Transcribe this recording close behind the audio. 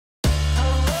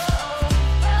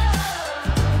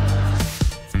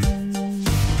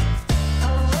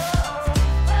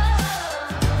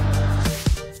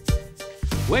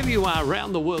Wherever you are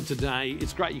around the world today,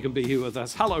 it's great you can be here with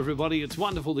us. Hello, everybody. It's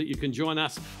wonderful that you can join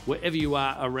us wherever you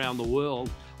are around the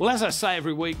world. Well, as I say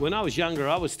every week, when I was younger,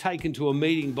 I was taken to a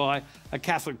meeting by a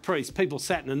Catholic priest. People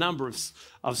sat in a number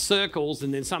of circles,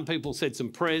 and then some people said some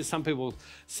prayers, some people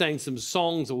sang some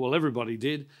songs, or well, everybody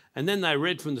did. And then they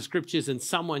read from the scriptures and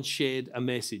someone shared a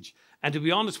message. And to be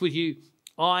honest with you,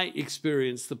 I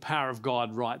experienced the power of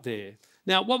God right there.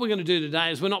 Now, what we're going to do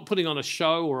today is we're not putting on a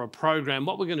show or a program.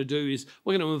 What we're going to do is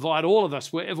we're going to invite all of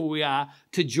us, wherever we are,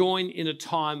 to join in a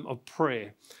time of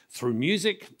prayer through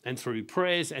music and through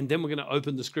prayers. And then we're going to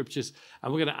open the scriptures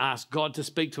and we're going to ask God to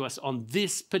speak to us on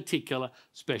this particular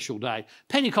special day.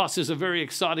 Pentecost is a very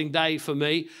exciting day for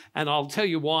me, and I'll tell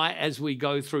you why as we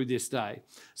go through this day.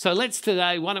 So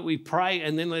today, why don't we pray,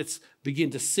 and then let's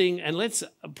begin to sing, and let's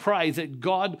pray that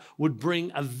God would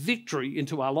bring a victory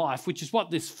into our life, which is what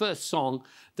this first song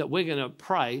that we're going to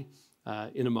pray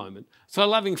in a moment. So,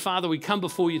 loving Father, we come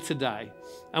before you today,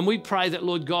 and we pray that,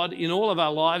 Lord God, in all of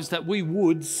our lives, that we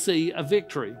would see a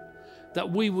victory,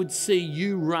 that we would see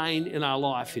you reign in our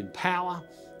life in power,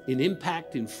 in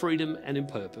impact, in freedom, and in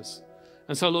purpose.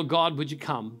 And so, Lord God, would you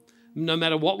come? No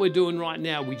matter what we're doing right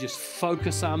now, we just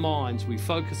focus our minds, we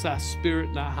focus our spirit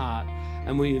and our heart,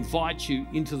 and we invite you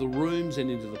into the rooms and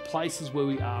into the places where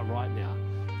we are right now.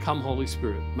 Come, Holy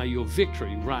Spirit, may your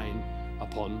victory reign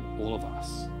upon all of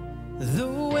us.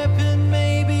 The weapon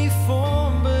may be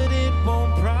formed, but it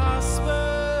won't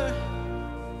prosper.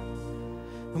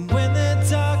 And when the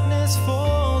darkness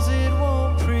falls, it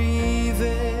won't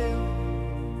prevail.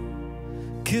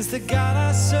 'Cause the God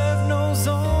I serve knows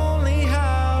only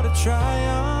how to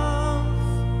triumph.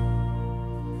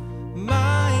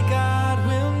 My God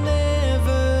will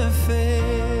never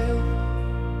fail.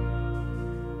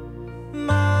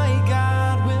 My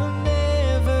God will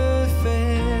never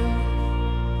fail.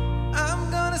 I'm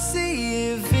gonna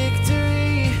see a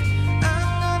victory.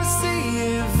 I'm gonna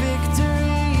see a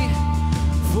victory.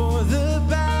 For the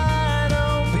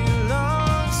battle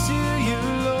belongs to you,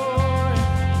 Lord.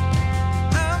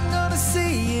 I'm gonna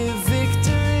see a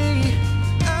victory.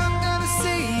 I'm gonna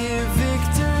see a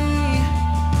victory.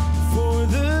 For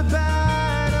the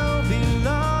battle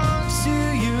belongs to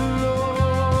you, Lord.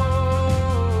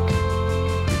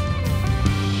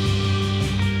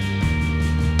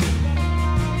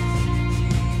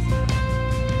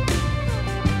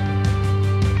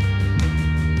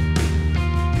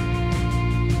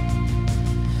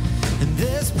 And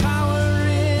there's power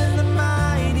in the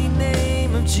mighty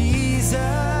name of Jesus.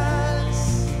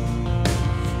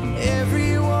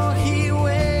 Every war he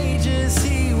wages,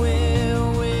 he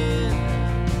will win.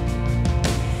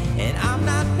 And I'm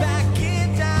not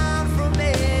backing down from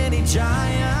any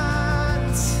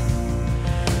giants,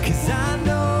 'cause I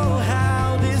know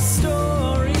how this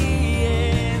story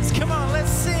ends. Come on,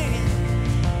 let's sing it.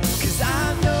 'Cause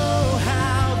I know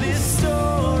how this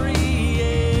story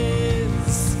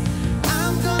ends.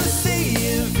 I'm gonna see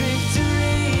a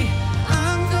victory.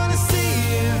 I'm gonna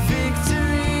see a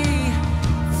victory.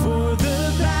 For the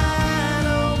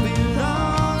battle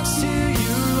belongs to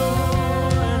you,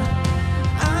 Lord.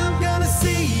 I'm gonna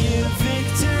see a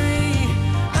victory.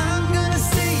 I'm gonna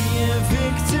see a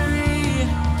victory.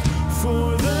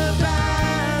 For the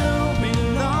battle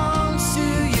belongs to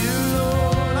you,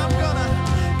 Lord.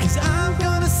 'Cause I'm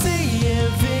gonna see a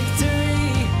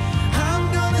victory. I'm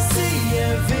gonna see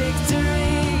a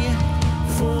victory.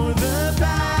 For the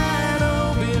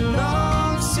battle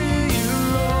belongs to you,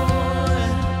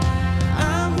 Lord.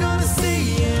 I'm gonna see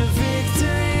a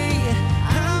victory.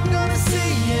 I'm gonna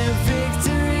see a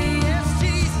victory. Yes,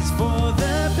 Jesus. For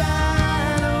the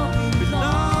battle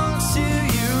belongs to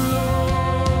you,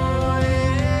 Lord.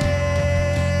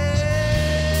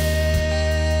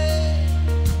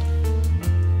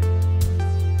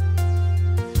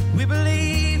 We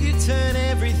believe you turn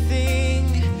everything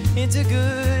into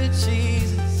good,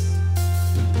 Jesus.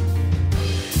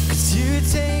 'Cause you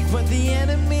take what the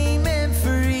enemy meant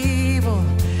for evil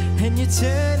and you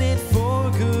turn it for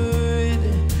good.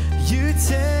 You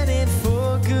turn it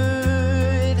for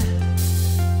good.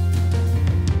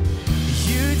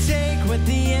 You take what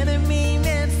the enemy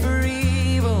meant for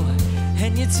evil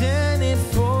and you turn it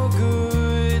for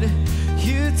good.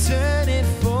 You turn it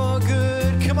for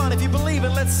good. Come on, if you believe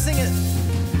it, let's sing it.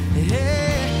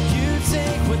 Yeah, you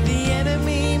take what the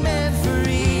enemy meant for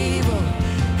evil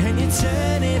and you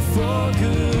turn it for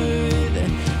good.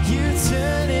 You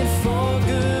turn it for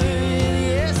good.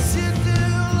 Yes, you do,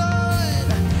 Lord.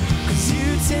 'Cause you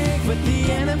take what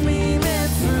the enemy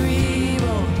meant for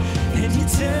evil and you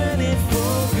turn it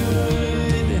for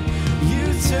good. You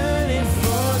turn it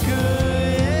for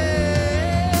good.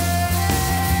 Yeah.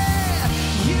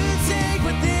 You take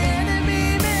what the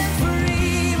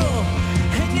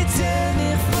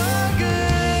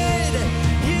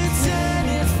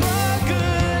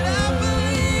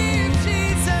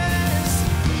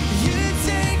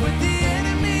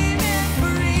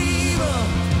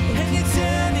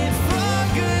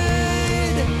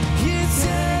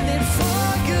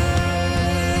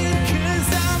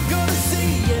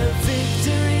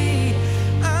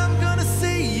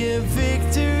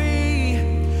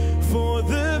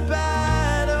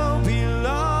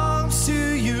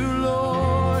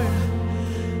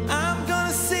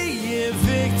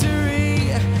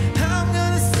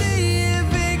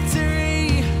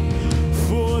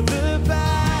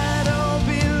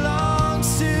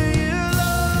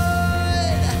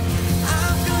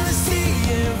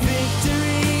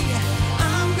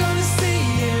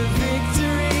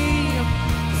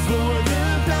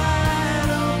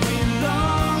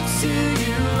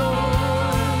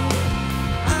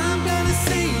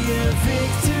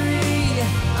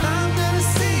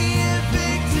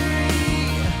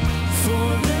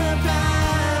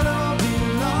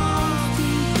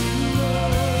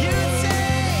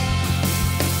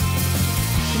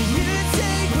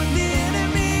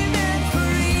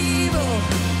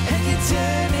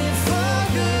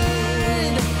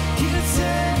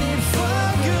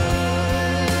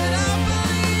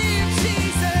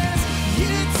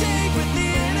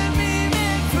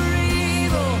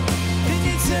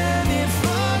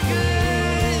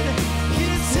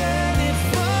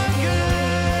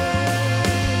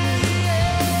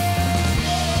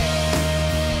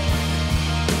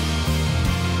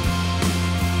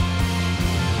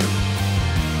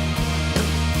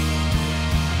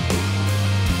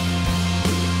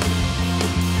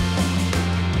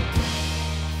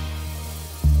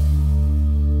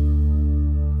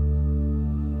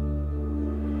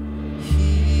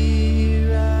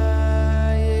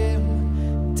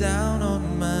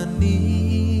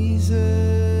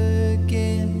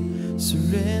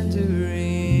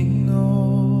surrendering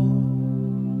all,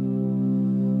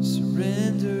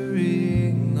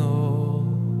 surrendering all.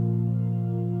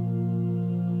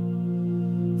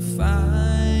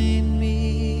 Find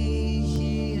me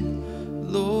here,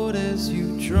 Lord, as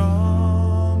you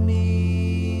draw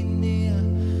me near.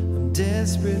 I'm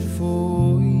desperate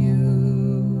for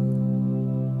you,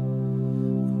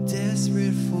 I'm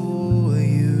desperate for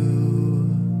you.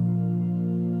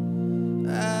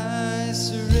 I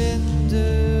surrender.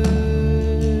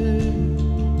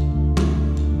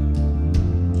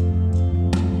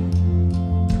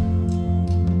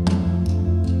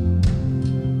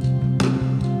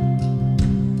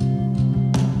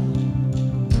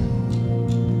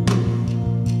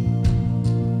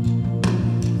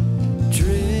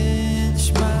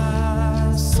 Drench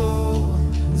my soul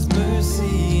with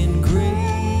mercy and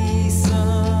grace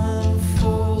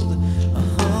unfold, a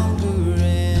hunger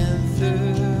and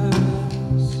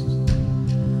thirst,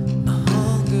 a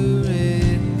hunger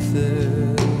and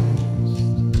thirst.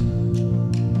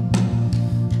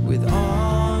 With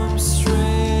arms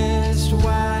stretched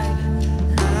wide,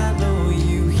 I know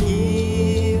you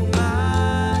hear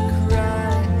my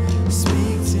cry.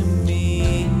 Speak to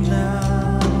me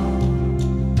now,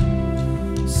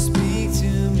 speak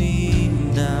to me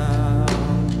now.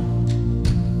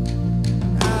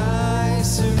 I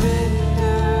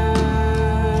surrender,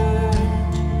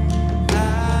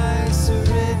 I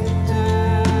surrender.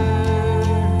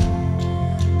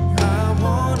 I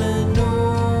wanna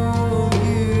know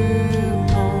you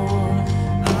more,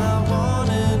 I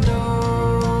wanna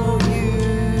know you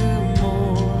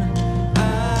more.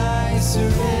 I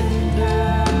surrender,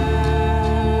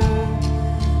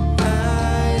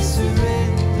 I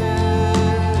surrender.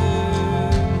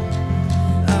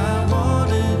 I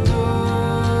wanna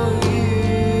know you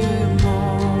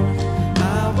more, I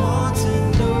want to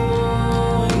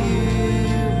know you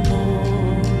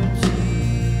more,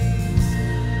 Jesus.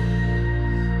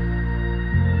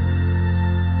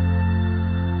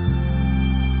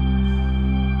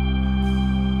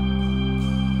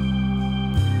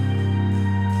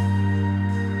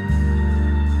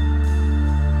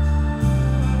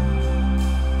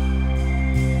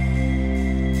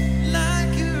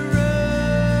 Like a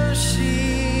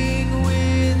rushing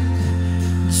wind,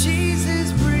 Jesus,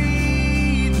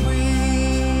 breathe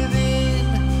within.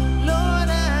 Lord,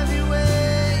 have your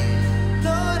way,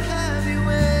 Lord, have your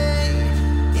way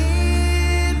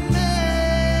in me.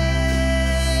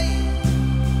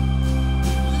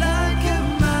 Like a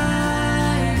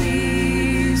mighty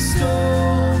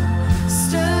storm,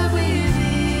 stir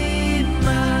within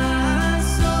my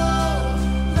soul.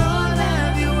 Lord,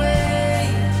 have your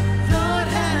way, Lord,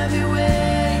 have your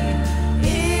way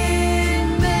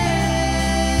in me.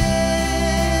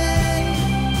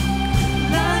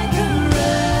 Like a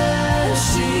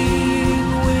rushing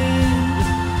wind,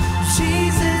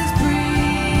 Jesus,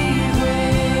 breathe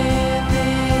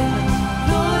within.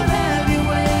 Lord, have your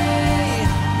way,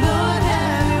 Lord,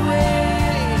 have your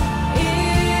way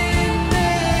in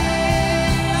me.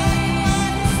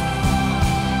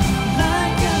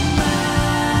 Like a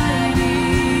mighty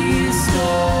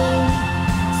storm,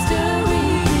 stir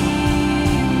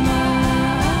within my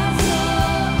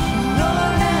soul.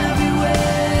 Lord, have your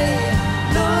way,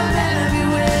 Lord, have your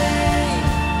way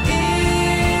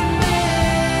in me.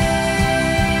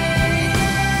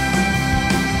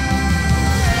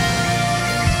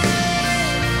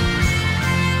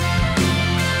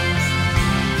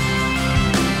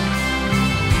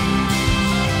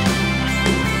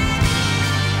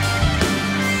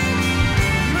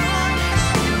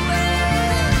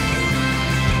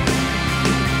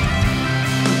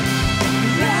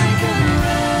 Like a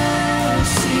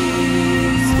rushing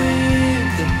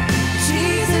wind,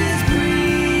 Jesus,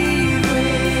 breathe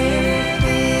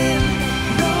within.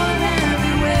 Lord, have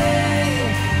your way,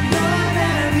 Lord,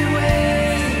 have your way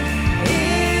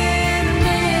in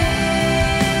me.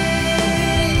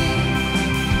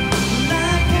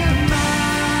 Like a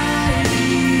mighty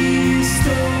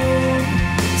storm,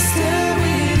 stir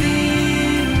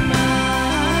within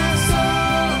my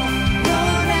soul.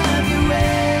 Lord, have your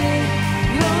way,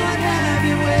 Lord, have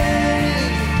your way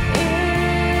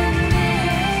in me.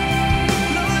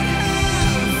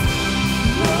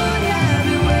 Lord, have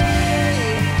your way,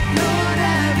 Lord,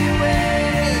 have your way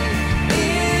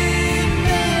in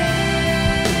me.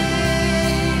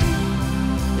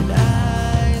 And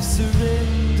I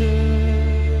surrender,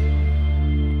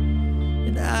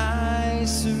 and I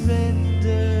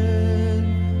surrender.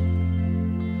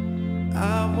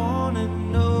 I wanna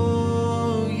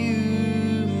know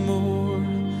you more,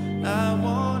 I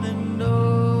wanna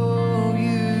know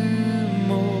you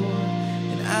more.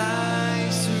 And I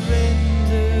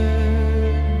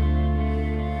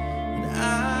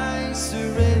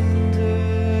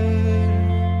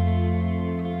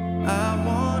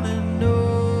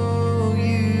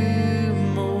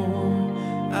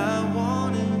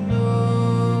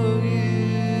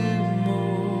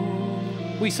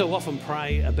We so often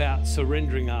pray about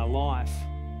surrendering our life.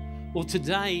 Well,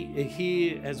 today,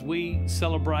 here, as we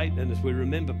celebrate and as we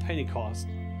remember Pentecost,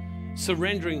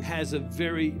 surrendering has a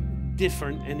very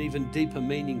different and even deeper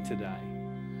meaning today.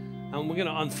 And we're going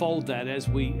to unfold that as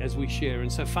we share.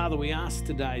 And so, Father, we ask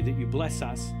today that you bless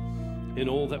us in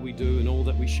all that we do and all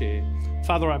that we share.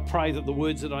 Father, I pray that the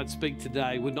words that I'd speak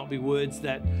today would not be words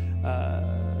that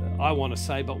I want to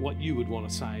say, but what you would want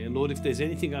to say. And Lord, if there's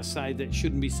anything I say that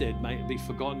shouldn't be said, may it be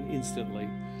forgotten instantly.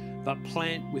 But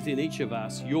plant within each of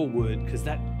us your word, because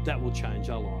that will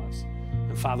change our lives.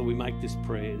 And Father, we make this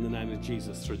prayer in the name of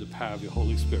Jesus through the power of your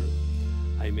Holy Spirit.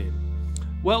 Amen.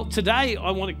 Well, today I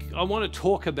want to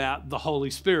talk about the Holy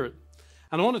Spirit.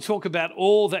 And I want to talk about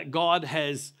all that God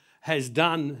has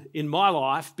done in my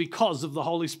life because of the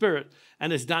Holy Spirit,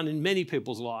 and has done in many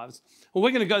people's lives. Well, we're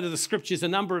going to go to the scriptures a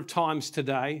number of times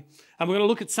today, and we're going to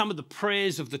look at some of the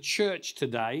prayers of the church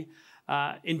today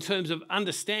in terms of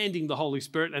understanding the Holy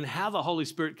Spirit and how the Holy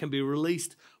Spirit can be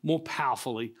released more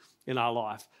powerfully in our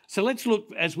life. So let's look,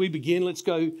 as we begin, let's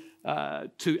go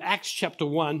to Acts chapter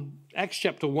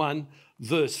 1,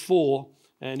 verse 4.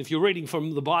 And if you're reading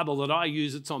from the Bible that I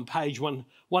use, it's on page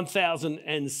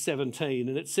 1017,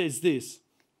 and it says this.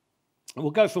 And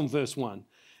we'll go from verse 1.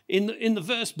 In the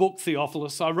verse book,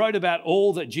 Theophilus, I wrote about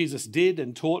all that Jesus did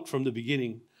and taught from the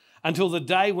beginning until the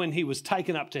day when he was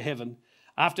taken up to heaven,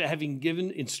 after having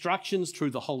given instructions through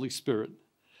the Holy Spirit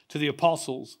to the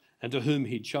apostles and to whom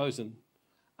he'd chosen.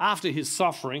 After his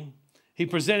suffering, he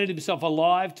presented himself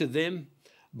alive to them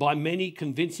by many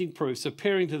convincing proofs,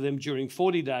 appearing to them during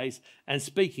 40 days and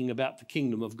speaking about the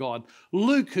kingdom of God.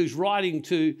 Luke, who's writing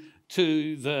to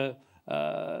the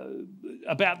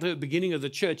about the beginning of the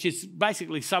church, is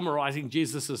basically summarizing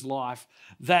Jesus' life,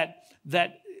 that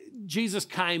Jesus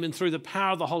came, and through the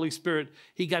power of the Holy Spirit,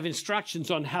 he gave instructions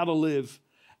on how to live,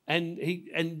 and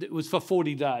it was for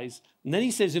 40 days. And then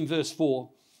he says in verse 4,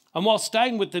 and while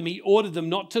staying with them, he ordered them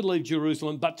not to leave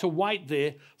Jerusalem, but to wait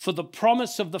there for the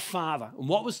promise of the Father. And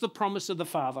what was the promise of the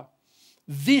Father?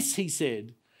 This, he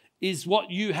said, is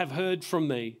what you have heard from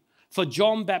me. For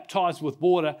John baptized with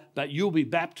water, but you'll be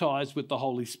baptized with the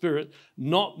Holy Spirit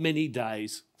not many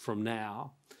days from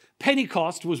now.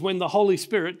 Pentecost was when the Holy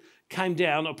Spirit came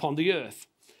down upon the earth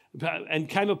and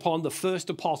came upon the first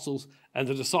apostles and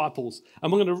the disciples.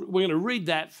 And we're going to read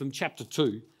that from chapter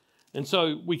 2. And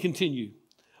so we continue.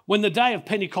 When the day of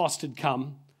Pentecost had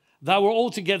come, they were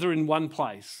all together in one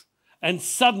place. And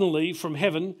suddenly from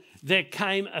heaven there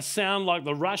came a sound like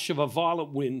the rush of a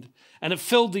violent wind, and it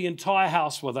filled the entire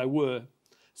house where they were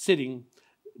sitting.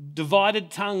 Divided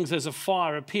tongues as a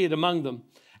fire appeared among them,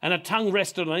 and a tongue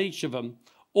rested on each of them.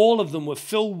 All of them were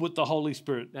filled with the Holy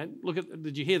Spirit. And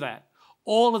did you hear that?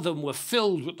 All of them were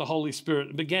filled with the Holy Spirit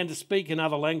and began to speak in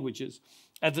other languages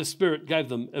as the Spirit gave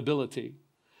them ability.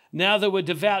 Now there were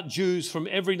devout Jews from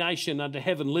every nation under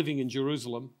heaven living in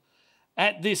Jerusalem.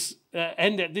 At this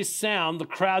sound, the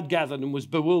crowd gathered and was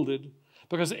bewildered,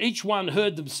 because each one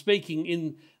heard them speaking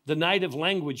in the native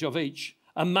language of each.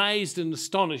 Amazed and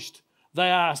astonished, they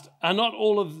asked, are not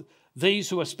all of these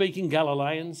who are speaking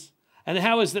Galileans? And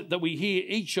how is it that we hear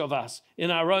each of us in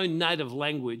our own native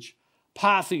language?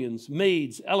 Parthians,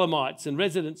 Medes, Elamites, and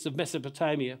residents of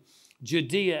Mesopotamia,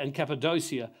 Judea and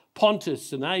Cappadocia,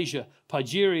 Pontus and Asia,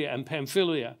 Phrygia and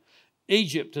Pamphylia,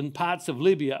 Egypt and parts of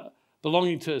Libya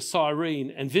belonging to Cyrene,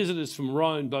 and visitors from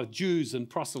Rome, both Jews and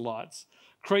proselytes,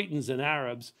 Cretans and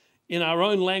Arabs. In our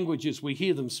own languages we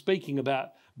hear them speaking about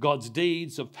God's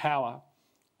deeds of power.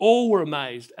 All were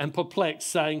amazed and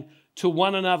perplexed, saying to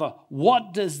one another,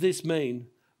 what does this mean?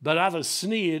 But others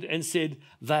sneered and said,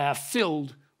 they are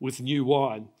filled with new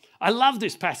wine. I love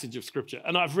this passage of Scripture,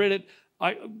 and I've read it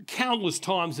countless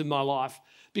times in my life,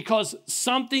 because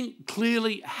something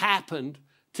clearly happened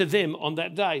to them on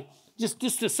that day.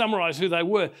 Just to summarize who they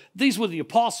were, these were the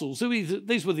apostles,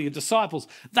 these were the disciples.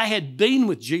 They had been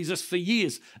with Jesus for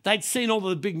years. They'd seen all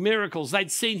the big miracles.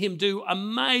 They'd seen him do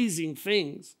amazing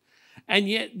things. And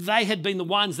yet they had been the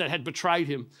ones that had betrayed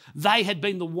him. They had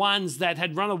been the ones that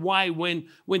had run away when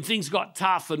things got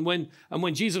tough and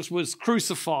when Jesus was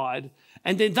crucified.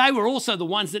 And then they were also the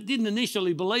ones that didn't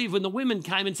initially believe when the women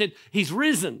came and said, he's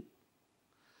risen.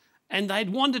 And they'd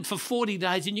wandered for 40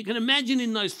 days. And you can imagine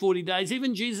in those 40 days,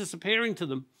 even Jesus appearing to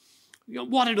them,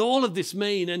 what did all of this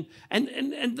mean?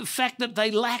 And the fact that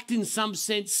they lacked in some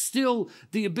sense still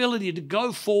the ability to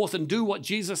go forth and do what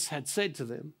Jesus had said to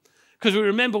them. Because we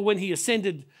remember when he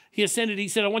ascended, he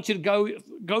said, I want you to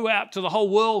go out to the whole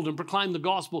world and proclaim the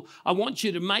gospel. I want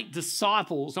you to make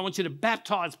disciples. I want you to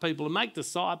baptize people and make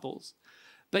disciples.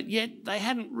 But yet they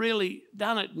hadn't really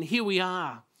done it. And here we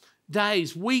are,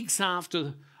 days, weeks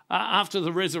after after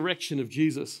the resurrection of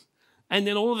Jesus. And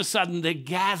then all of a sudden they're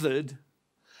gathered,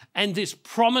 and this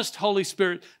promised Holy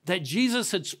Spirit that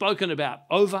Jesus had spoken about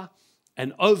over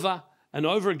and over and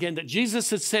over again, that Jesus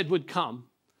had said would come,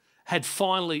 had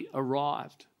finally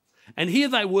arrived. And here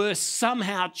they were,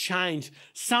 somehow changed,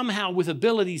 somehow with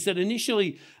abilities that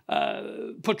initially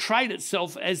portrayed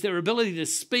itself as their ability to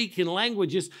speak in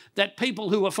languages that people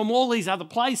who were from all these other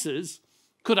places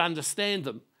could understand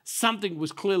them. Something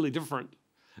was clearly different.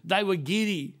 They were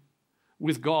giddy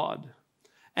with God.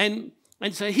 And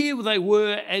so here they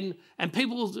were, and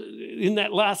people, in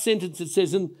that last sentence it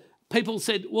says, and people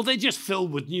said, well, they're just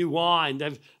filled with new wine.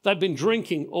 They've been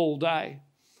drinking all day.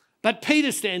 But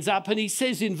Peter stands up and he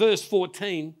says in verse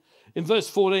 14,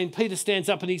 Peter stands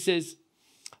up and he says,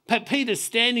 Peter,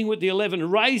 standing with the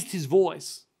 11, raised his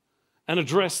voice and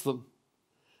addressed them.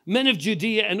 Men of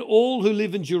Judea and all who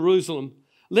live in Jerusalem,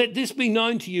 let this be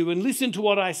known to you, and listen to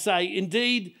what I say.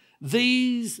 Indeed,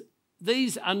 these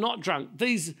are not drunk.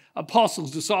 These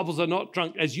apostles, disciples are not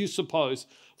drunk as you suppose,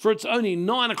 for it's only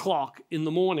 9 o'clock in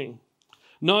the morning.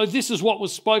 No, this is what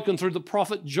was spoken through the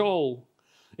prophet Joel.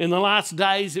 In the last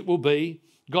days it will be,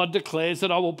 God declares,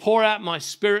 that I will pour out my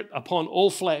spirit upon all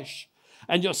flesh,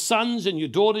 and your sons and your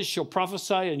daughters shall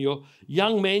prophesy, and your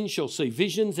young men shall see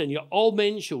visions, and your old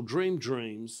men shall dream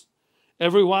dreams.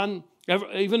 Everyone,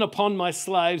 even upon my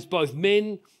slaves, both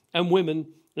men and women,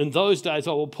 in those days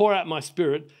I will pour out my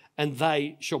spirit, and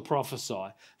they shall prophesy.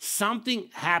 Something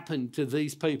happened to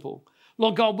these people.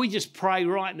 Lord God, we just pray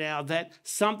right now that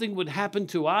something would happen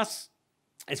to us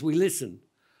as we listen.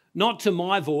 Not to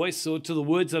my voice or to the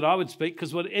words that I would speak,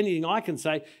 because anything I can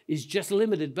say is just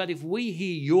limited. But if we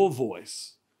hear your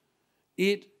voice,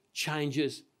 it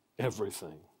changes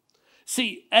everything.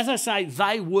 See, as I say,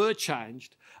 they were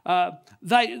changed.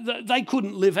 They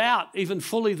couldn't live out even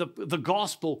fully the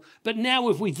gospel. But now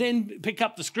if we then pick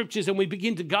up the scriptures and we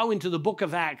begin to go into the book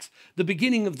of Acts, the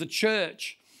beginning of the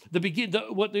church,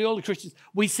 what the early Christians,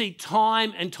 we see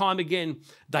time and time again,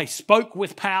 they spoke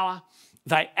with power.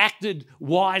 They acted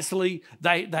wisely.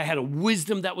 They had a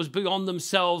wisdom that was beyond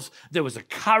themselves. There was a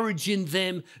courage in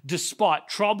them. Despite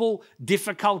trouble,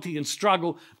 difficulty, and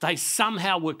struggle, they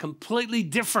somehow were completely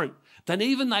different than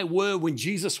even they were when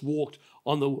Jesus walked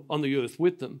on the earth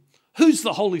with them. Who's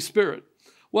the Holy Spirit?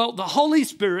 Well, the Holy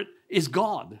Spirit is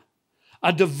God,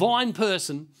 a divine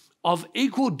person of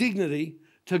equal dignity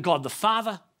to God the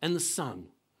Father and the Son.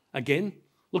 Again,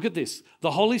 look at this.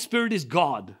 The Holy Spirit is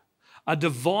God, a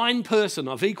divine person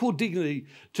of equal dignity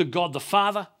to God the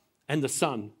Father and the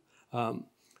Son.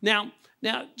 Now,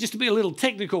 just to be a little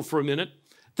technical for a minute,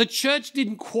 the church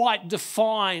didn't quite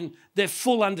define their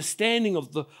full understanding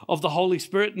of the Holy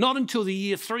Spirit, not until the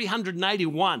year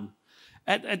 381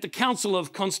 at the Council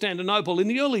of Constantinople. In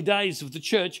the early days of the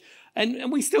church,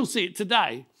 and we still see it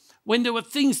today, when there were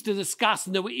things to discuss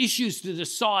and there were issues to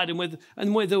decide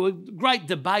and where there were great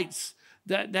debates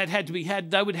that had to be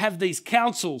had, they would have these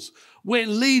councils where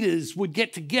leaders would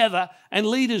get together and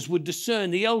leaders would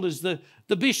discern. The elders, the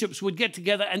bishops would get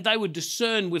together and they would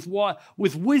discern with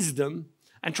wisdom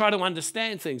and try to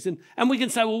understand things. And we can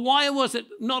say, well, why was it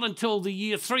not until the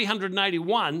year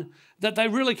 381 that they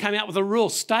really came out with a real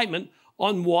statement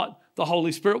on what the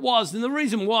Holy Spirit was? And the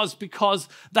reason was because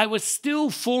they were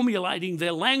still formulating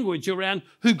their language around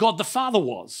who God the Father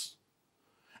was.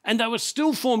 And they were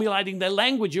still formulating their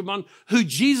language around who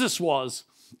Jesus was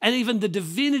and even the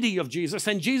divinity of Jesus,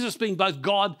 and Jesus being both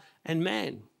God and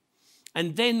man.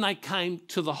 And then they came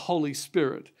to the Holy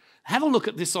Spirit. Have a look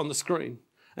at this on the screen.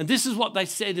 And this is what they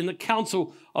said in the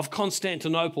Council of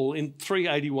Constantinople in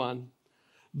 381.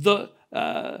 That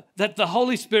the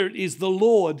Holy Spirit is the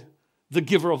Lord, the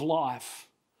giver of life,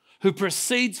 who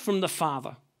proceeds from the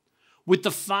Father. With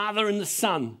the Father and the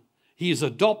Son, he is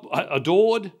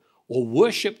adored or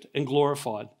worshipped and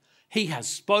glorified. He has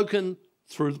spoken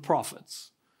through the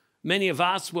prophets. Many of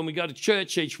us, when we go to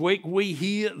church each week, we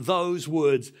hear those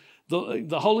words.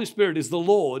 The Holy Spirit is the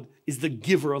Lord, is the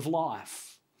giver of life.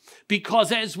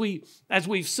 Because as we've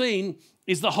seen,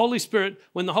 is the Holy Spirit,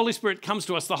 when the Holy Spirit comes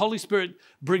to us, the Holy Spirit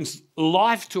brings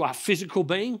life to our physical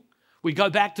being. We go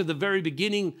back to the very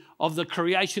beginning of the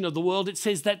creation of the world. It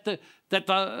says that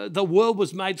the world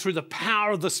was made through the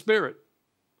power of the Spirit.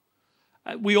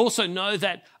 We also know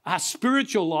that our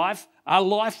spiritual life, our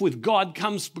life with God,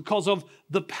 comes because of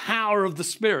the power of the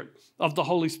Spirit, of the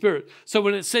Holy Spirit. So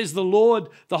when it says the Lord,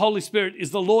 the Holy Spirit is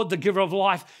the Lord, the giver of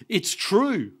life, it's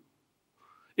true.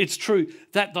 It's true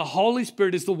that the Holy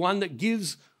Spirit is the one that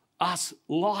gives us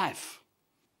life.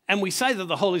 And we say that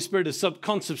the Holy Spirit is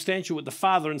consubstantial with the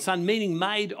Father and Son, meaning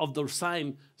made of the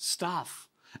same stuff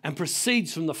and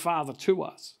proceeds from the Father to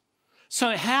us.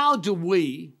 So how do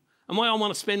we And why I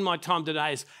want to spend my time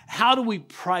today is, how do we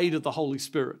pray to the Holy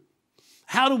Spirit?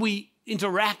 How do we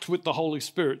interact with the Holy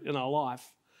Spirit in our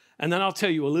life? And then I'll tell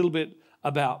you a little bit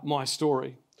about my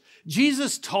story.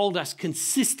 Jesus told us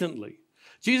consistently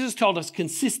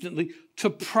to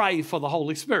pray for the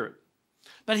Holy Spirit.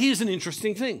 But here's an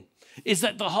interesting thing, is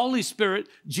that the Holy Spirit,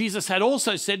 Jesus had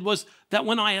also said, was that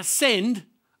when I ascend,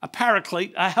 a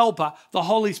paraclete, a helper, the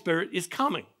Holy Spirit is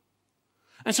coming.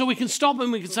 And so we can stop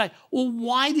and we can say, well,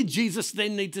 why did Jesus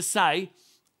then need to say,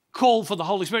 call for the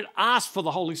Holy Spirit, ask for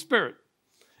the Holy Spirit,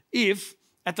 if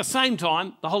at the same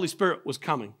time the Holy Spirit was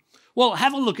coming? Well,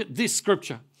 have a look at this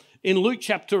scripture in Luke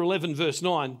chapter 11, verse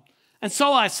 9. And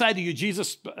so I say to you,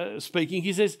 Jesus speaking,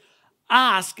 he says,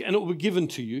 ask and it will be given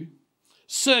to you.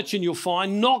 Search and you'll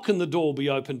find. Knock and the door will be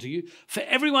open to you. For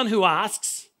everyone who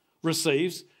asks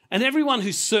receives, and everyone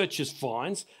who searches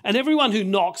finds, and everyone who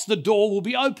knocks, the door will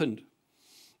be opened.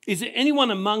 Is there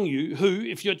anyone among you who,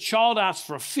 if your child asks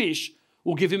for a fish,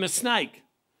 will give him a snake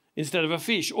instead of a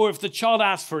fish? Or if the child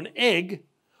asks for an egg,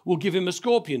 will give him a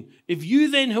scorpion? If you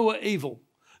then who are evil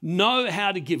know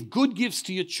how to give good gifts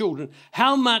to your children,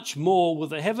 how much more will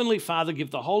the Heavenly Father give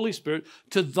the Holy Spirit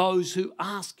to those who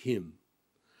ask him?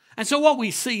 And so what we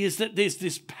see is that there's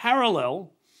this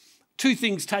parallel, two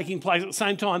things taking place at the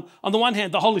same time. On the one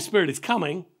hand, the Holy Spirit is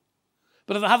coming,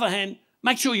 but on the other hand,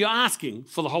 make sure you're asking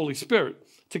for the Holy Spirit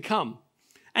to come.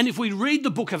 And if we read the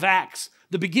book of Acts,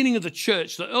 the beginning of the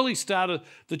church, the early start of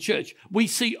the church, we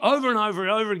see over and over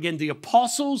and over again the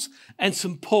apostles and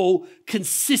St. Paul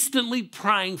consistently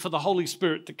praying for the Holy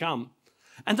Spirit to come.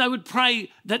 And they would pray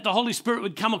that the Holy Spirit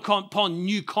would come upon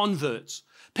new converts,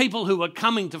 people who were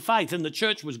coming to faith, and the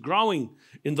church was growing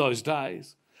in those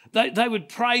days. They would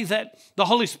pray that the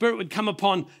Holy Spirit would come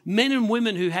upon men and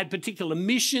women who had particular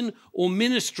mission or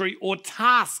ministry or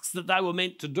tasks that they were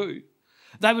meant to do.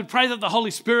 They would pray that the Holy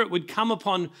Spirit would come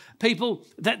upon people,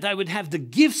 that they would have the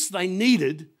gifts they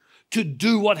needed to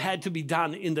do what had to be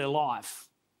done in their life.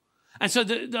 And so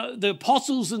the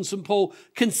apostles and St. Paul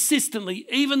consistently,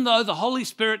 even though the Holy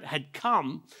Spirit had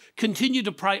come, continued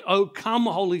to pray, "Oh, come,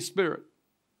 Holy Spirit."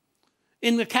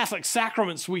 In the Catholic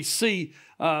sacraments we see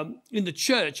in the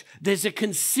church, there's a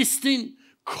consistent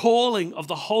calling of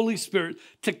the Holy Spirit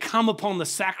to come upon the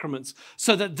sacraments,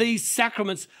 so that these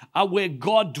sacraments are where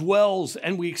God dwells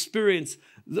and we experience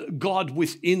God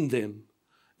within them.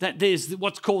 That there's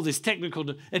what's called this technical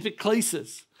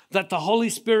epiclesis, that the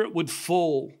Holy Spirit would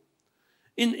fall.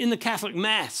 In the Catholic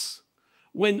Mass,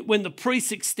 when the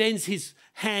priest extends his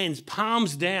hands,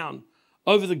 palms down,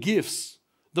 over the gifts,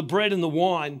 the bread and the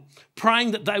wine,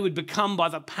 praying that they would become, by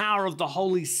the power of the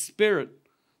Holy Spirit,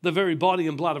 the very body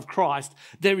and blood of Christ,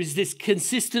 there is this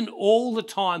consistent, all the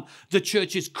time, the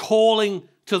church is calling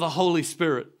to the Holy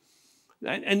Spirit.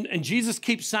 And Jesus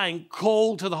keeps saying,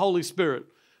 call to the Holy Spirit,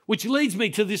 which leads me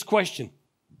to this question.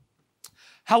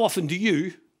 How often do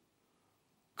you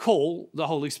call the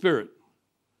Holy Spirit?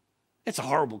 It's a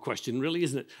horrible question, really,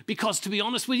 isn't it? Because to be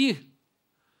honest with you,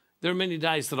 there are many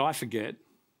days that I forget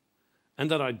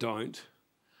and that I don't,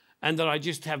 and that I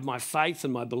just have my faith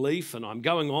and my belief and I'm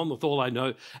going on with all I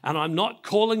know, and I'm not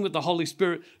calling with the Holy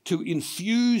Spirit to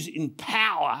infuse in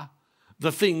power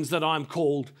the things that I'm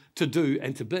called to do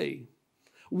and to be.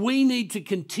 We need to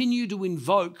continue to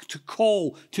invoke, to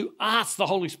call, to ask the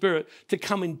Holy Spirit to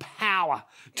come in power,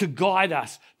 to guide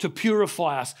us, to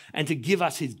purify us, and to give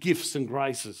us his gifts and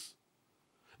graces.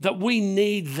 That we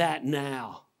need that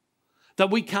now,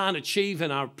 that we can't achieve in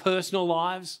our personal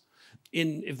lives,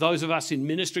 if those of us in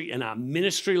ministry, in our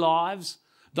ministry lives,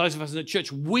 those of us in the church,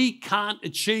 we can't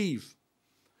achieve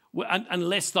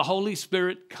unless the Holy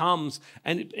Spirit comes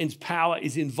and its power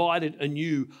is invited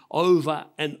anew over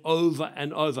and over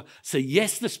and over. So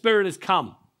yes, the Spirit has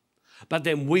come, but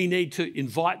then we need to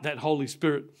invite that Holy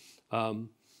Spirit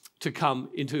to come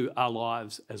into our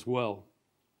lives as well.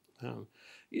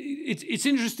 It's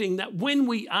interesting that when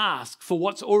we ask for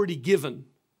what's already given,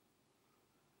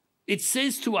 it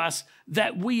says to us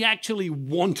that we actually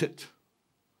want it.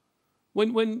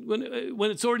 When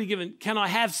it's already given, can I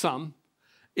have some?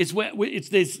 It's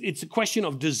a question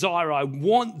of desire. I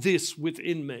want this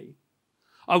within me.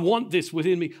 I want this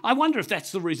within me. I wonder if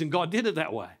that's the reason God did it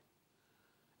that way.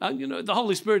 The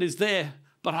Holy Spirit is there,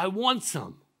 but I want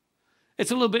some.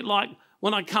 It's a little bit like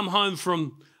when I come home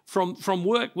from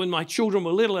work when my children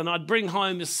were little, and I'd bring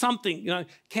home something,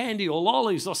 candy or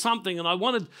lollies or something, and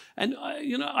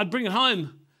I'd bring it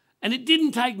home, and it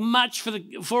didn't take much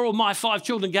for all my 5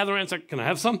 children to gather around and say, "Can I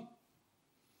have some?"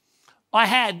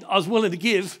 I was willing to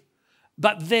give,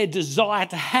 but their desire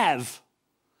to have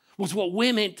was what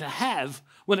we're meant to have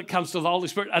when it comes to the Holy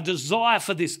Spirit, a desire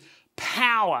for this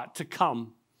power to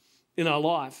come in our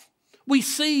life. We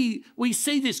see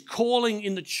this calling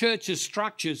in the church's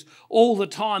structures all the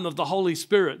time of the Holy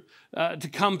Spirit to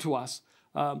come to us.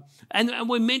 And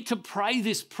we're meant to pray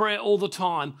this prayer all the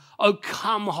time. Oh,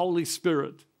 come, Holy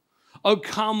Spirit. Oh,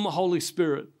 come, Holy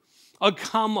Spirit. Oh,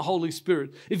 come, Holy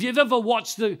Spirit. If you've ever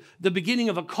watched the beginning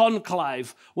of a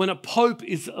conclave, when a pope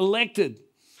is elected,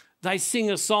 they sing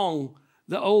a song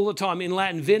all the time in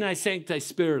Latin, Veni Sancte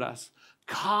Spiritus.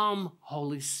 Come,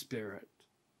 Holy Spirit.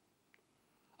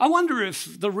 I wonder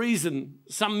if the reason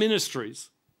some ministries,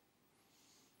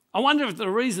 I wonder if the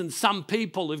reason some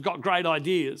people have got great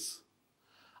ideas,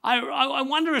 I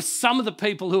wonder if some of the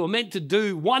people who are meant to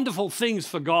do wonderful things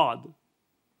for God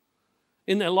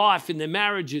in their life, in their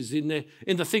marriages, in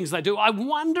the things they do, I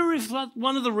wonder if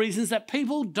one of the reasons that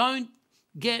people don't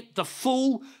get the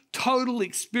full, total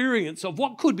experience of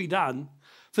what could be done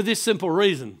for this simple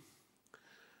reason.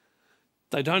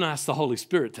 They don't ask the Holy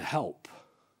Spirit to help.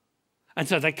 And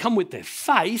so they come with their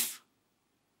faith,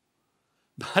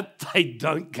 but they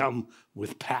don't come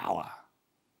with power.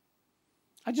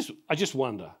 I just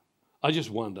wonder.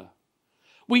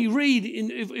 We read,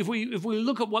 if we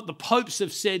look at what the popes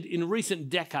have said in recent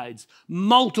decades,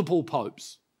 multiple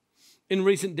popes in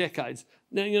recent decades,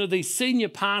 now, these senior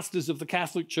pastors of the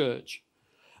Catholic Church,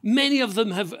 many of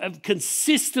them have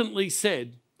consistently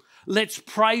said, let's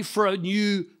pray for a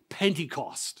new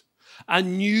Pentecost, a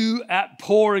new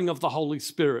outpouring of the Holy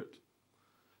Spirit.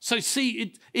 So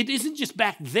see, it isn't just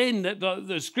back then that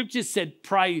the scriptures said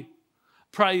pray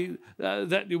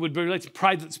that it would be, let's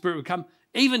pray that the Spirit would come.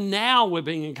 Even now we're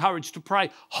being encouraged to pray,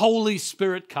 Holy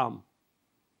Spirit, come.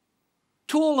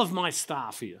 To all of my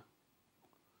staff here.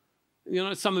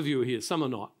 Some of you are here, some are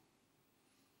not.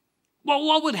 Well,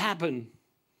 what would happen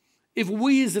if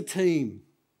we as a team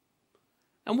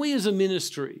and we as a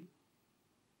ministry,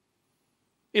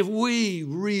 if we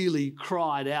really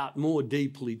cried out more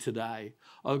deeply today,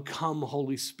 oh, come,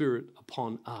 Holy Spirit,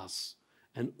 upon us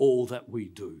and all that we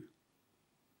do?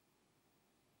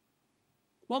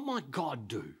 What might God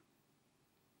do?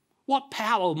 What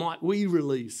power might we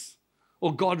release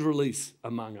or God release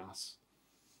among us?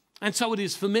 And so it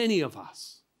is for many of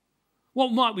us.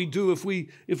 What might we do if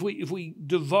we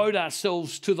devote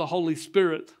ourselves to the Holy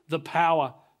Spirit, the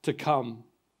power to come?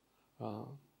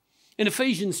 In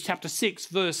Ephesians chapter 6,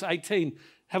 verse 18,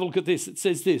 have a look at this. It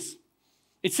says this.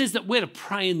 It says that we're to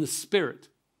pray in the Spirit.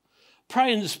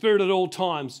 Pray in the Spirit at all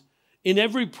times, in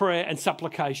every prayer and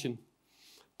supplication.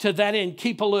 To that end,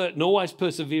 keep alert and always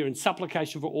persevere in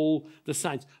supplication for all the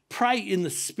saints. Pray in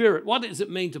the Spirit. What does it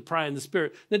mean to pray in the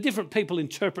Spirit? Now, different people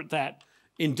interpret that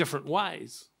in different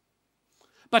ways.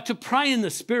 But to pray in the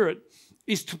Spirit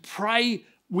is to pray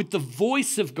with the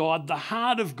voice of God, the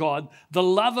heart of God, the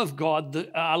love of God,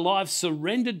 our lives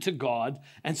surrendered to God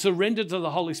and surrendered to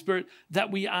the Holy Spirit,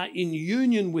 that we are in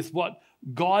union with what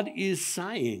God is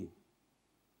saying.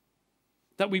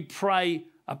 That we pray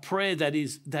a prayer that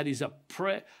is a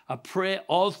prayer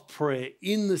of prayer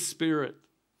in the Spirit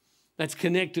that's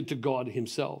connected to God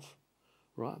Himself,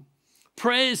 right?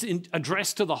 Prayers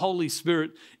addressed to the Holy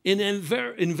Spirit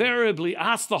invariably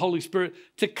ask the Holy Spirit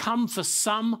to come for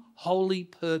some holy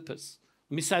purpose.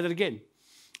 Let me say that again.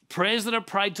 Prayers that are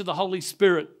prayed to the Holy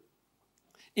Spirit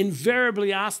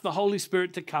invariably ask the Holy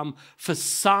Spirit to come for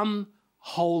some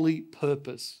holy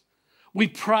purpose. We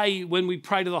pray, when we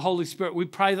pray to the Holy Spirit, we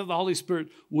pray that the Holy Spirit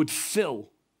would fill,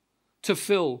 to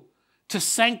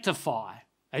sanctify,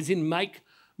 as in make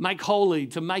holy,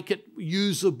 to make it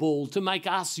usable, to make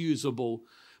us usable.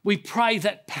 We pray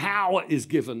that power is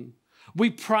given. We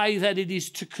pray that it is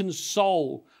to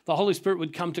console. The Holy Spirit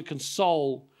would come to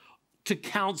console, to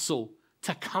counsel,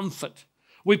 to comfort.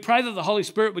 We pray that the Holy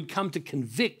Spirit would come to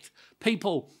convict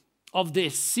people of their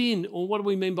sin, or what do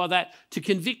we mean by that? To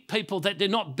convict people that they're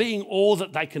not being all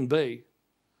that they can be.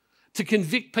 To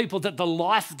convict people that the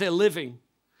life they're living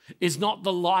is not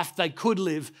the life they could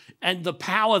live and the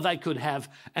power they could have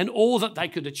and all that they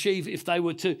could achieve if they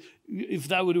were to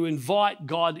invite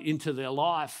God into their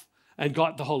life and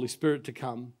got the Holy Spirit to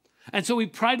come. And so we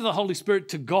pray to the Holy Spirit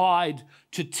to guide,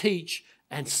 to teach,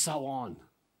 and so on.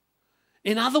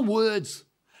 In other words,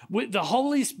 the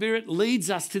Holy Spirit leads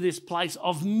us to this place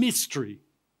of mystery.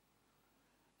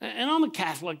 And I'm a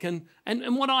Catholic, and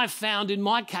what I've found in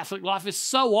my Catholic life is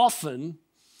so often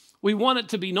we want it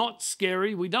to be not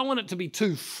scary. We don't want it to be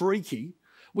too freaky.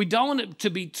 We don't want it to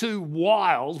be too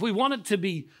wild. We want it to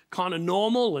be kind of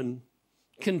normal and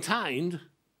contained.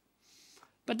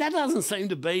 But that doesn't seem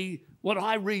to be what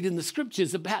I read in the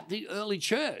scriptures about the early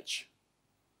church.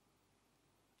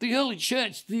 The early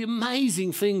church, the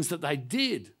amazing things that they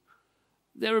did.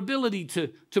 their ability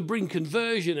to bring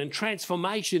conversion and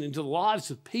transformation into the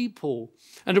lives of people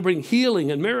and to bring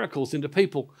healing and miracles into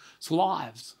people's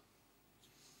lives.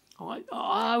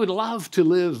 I would love to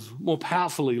live more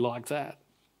powerfully like that.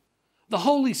 The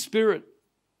Holy Spirit,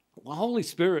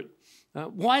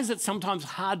 why is it sometimes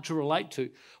hard to relate to?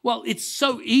 Well, it's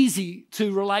so easy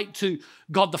to relate to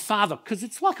God the Father because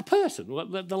it's like a person.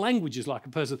 The language is like a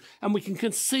person, and we can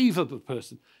conceive of a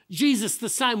person. Jesus the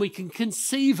same, we can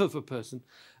conceive of a person.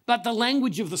 But the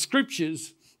language of the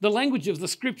Scriptures, and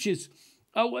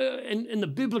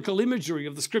the biblical imagery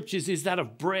of the Scriptures is that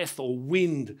of breath or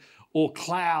wind or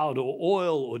cloud or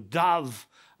oil or dove.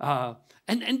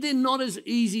 And they're not as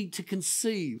easy to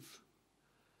conceive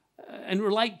and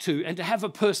relate to and to have a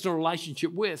personal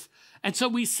relationship with. And so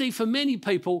we see for many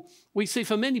people, we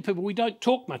don't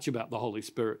talk much about the Holy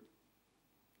Spirit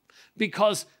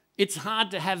because it's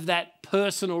hard to have that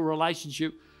personal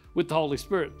relationship with the Holy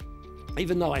Spirit,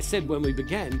 even though I said when we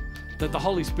began that the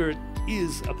Holy Spirit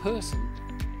is a person.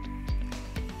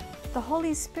 The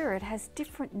Holy Spirit has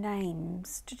different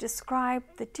names to describe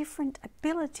the different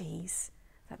abilities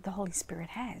that the Holy Spirit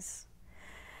has.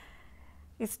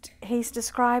 He's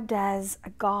described as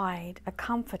a guide, a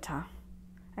comforter,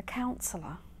 a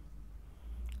counselor,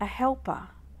 a helper,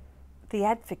 the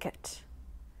advocate,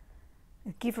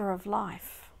 the giver of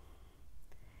life.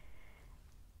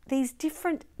 These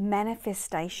different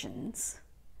manifestations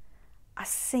are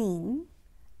seen,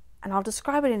 and I'll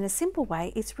describe it in a simple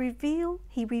way.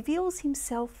 He reveals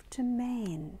himself to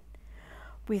man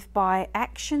by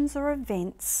actions or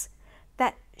events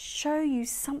that show you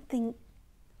something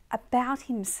about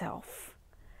himself,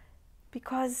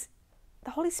 because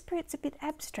the Holy Spirit's a bit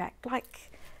abstract,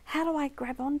 like how do I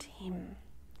grab onto him?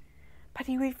 But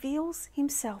he reveals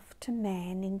himself to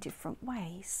man in different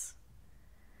ways.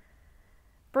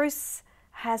 Bruce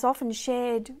has often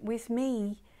shared with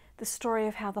me the story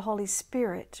of how the Holy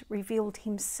Spirit revealed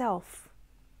himself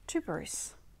to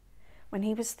Bruce when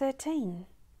he was 13.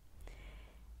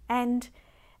 And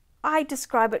I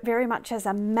describe it very much as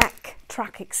a Mack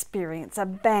truck experience, a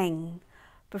bang.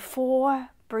 Before,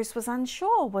 Bruce was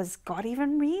unsure, was God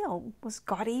even real? Was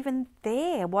God even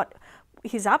there? What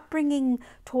his upbringing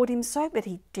taught him so, but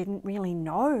he didn't really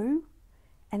know.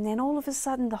 And then all of a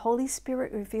sudden the Holy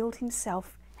Spirit revealed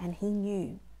himself and he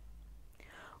knew.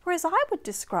 Whereas I would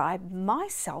describe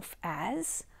myself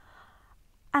as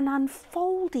an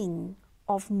unfolding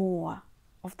of more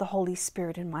of the Holy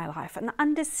Spirit in my life, an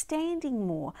understanding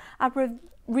more, a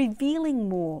revealing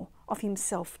more of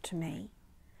himself to me.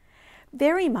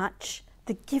 Very much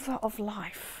the giver of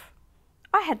life.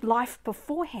 I had life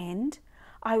beforehand.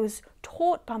 I was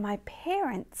taught by my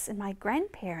parents and my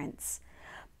grandparents,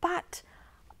 but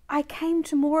I came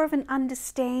to more of an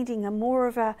understanding and more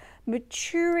of a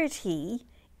maturity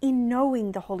in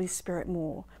knowing the Holy Spirit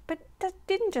more. But that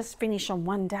didn't just finish on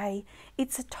one day.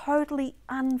 It's a totally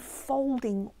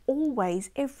unfolding, always,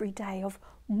 every day, of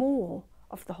more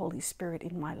of the Holy Spirit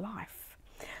in my life.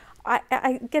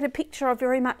 I get a picture of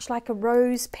very much like a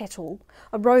rose petal,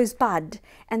 a rose bud,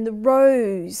 and the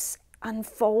rose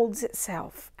unfolds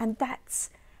itself. And that's,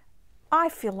 I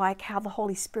feel like, how the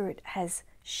Holy Spirit has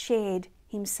shared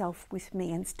himself with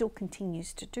me and still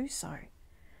continues to do so.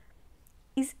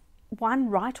 Is one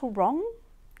right or wrong?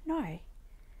 No.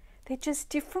 They're just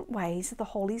different ways that the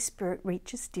Holy Spirit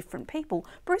reaches different people.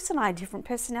 Bruce and I are different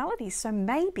personalities, so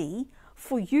maybe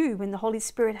for you, when the Holy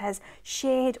Spirit has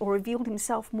shared or revealed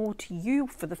himself more to you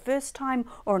for the first time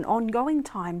or an ongoing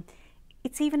time,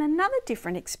 it's even another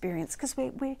different experience because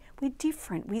we're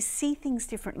different. We see things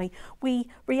differently. We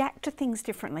react to things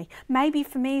differently. Maybe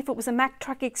for me, if it was a Mack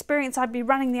truck experience, I'd be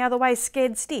running the other way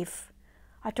scared stiff.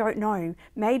 I don't know.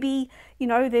 Maybe,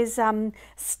 there's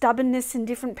stubbornness in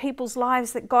different people's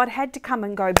lives that God had to come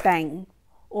and go bang,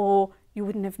 or you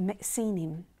wouldn't have seen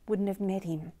him, wouldn't have met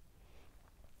him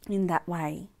in that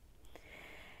way.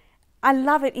 I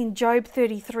love it in Job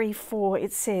 33:4.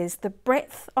 It says, "The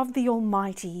breath of the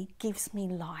Almighty gives me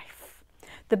life."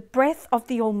 The breath of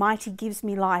the Almighty gives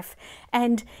me life.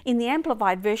 And in the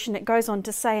Amplified Version, it goes on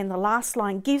to say in the last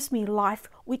line, "gives me life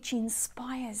which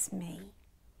inspires me."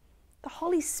 The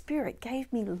Holy Spirit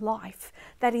gave me life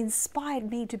that inspired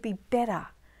me to be better,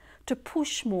 to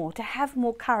push more, to have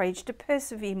more courage, to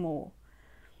persevere more.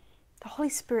 The Holy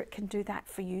Spirit can do that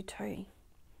for you too.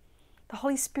 The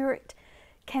Holy Spirit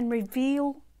can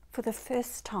reveal for the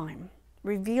first time,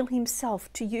 reveal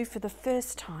himself to you for the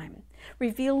first time,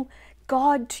 reveal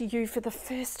God to you for the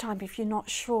first time if you're not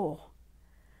sure.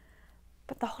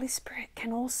 But the Holy Spirit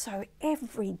can also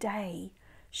every day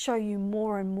show you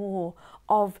more and more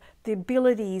of the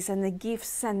abilities and the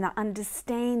gifts and the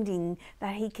understanding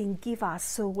that He can give us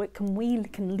so we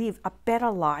can live a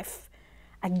better life,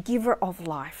 a giver of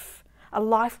life, a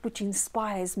life which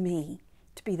inspires me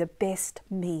to be the best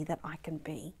me that I can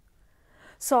be.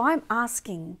 So I'm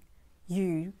asking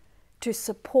you to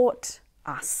support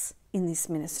us in this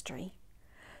ministry,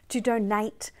 to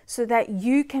donate so that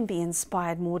you can be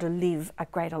inspired more to live a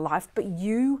greater life, but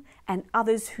you and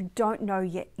others who don't know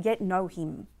yet know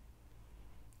Him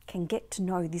can get to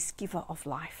know this giver of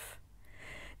life,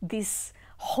 this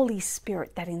Holy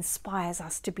Spirit that inspires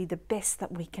us to be the best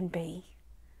that we can be.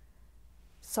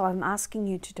 So I'm asking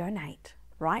you to donate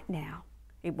right now.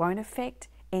 It won't affect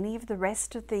any of the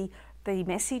rest of the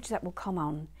message that will come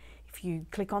on if you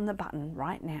click on the button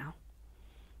right now.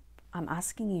 I'm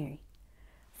asking you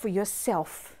for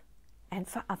yourself and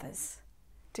for others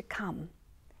to come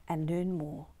and learn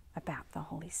more about the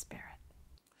Holy Spirit.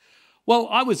 Well,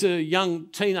 I was a young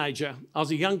teenager.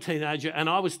 And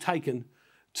I was taken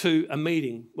to a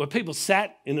meeting where people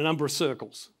sat in a number of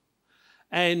circles,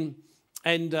 and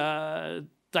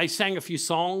they sang a few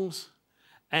songs,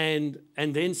 and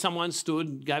then someone stood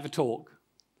and gave a talk.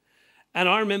 And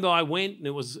I remember I went, and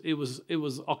it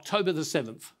was October the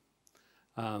 7th.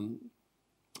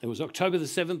 It was October the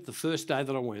 7th, the first day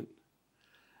that I went.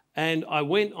 And I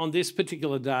went on this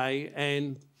particular day,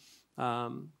 and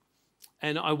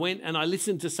I went and I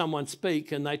listened to someone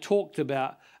speak, and they talked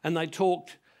about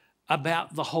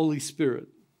the Holy Spirit.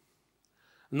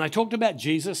 And they talked about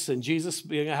Jesus, and Jesus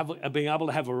being able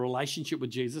to have a relationship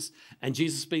with Jesus, and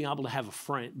Jesus being able to have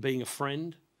being a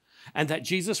friend, and that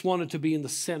Jesus wanted to be in the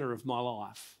center of my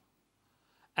life.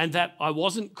 And that I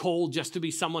wasn't called just to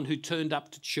be someone who turned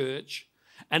up to church,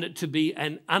 and it to be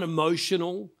an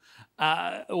unemotional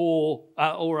or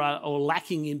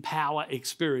lacking in power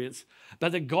experience,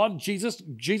 but that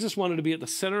Jesus wanted to be at the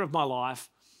center of my life,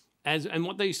 and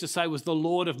what they used to say was the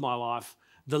Lord of my life,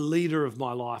 the leader of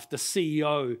my life, the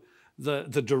CEO, the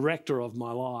director of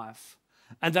my life,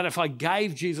 and that if I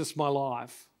gave Jesus my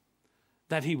life,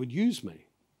 that He would use me.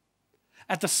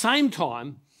 At the same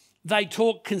time, they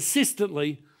talk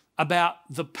consistently about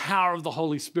the power of the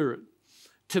Holy Spirit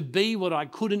to be what I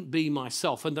couldn't be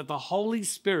myself, and that the Holy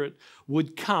Spirit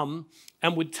would come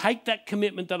and would take that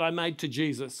commitment that I made to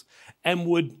Jesus and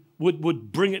would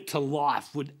bring it to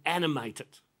life, would animate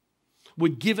it,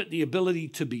 would give it the ability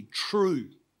to be true.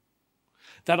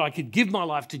 That I could give my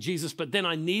life to Jesus, but then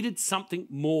I needed something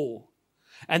more.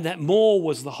 And that more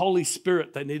was the Holy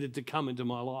Spirit that needed to come into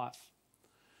my life.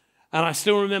 And I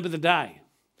still remember the day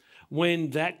when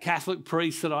that Catholic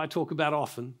priest that I talk about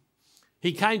often,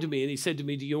 he came to me and he said to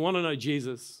me, do you want to know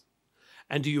Jesus?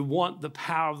 And do you want the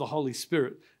power of the Holy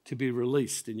Spirit to be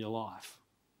released in your life?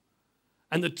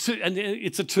 And it's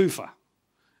a twofer.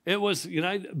 It was,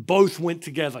 both went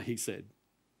together, he said.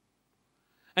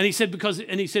 And he said,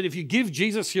 if you give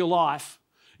Jesus your life,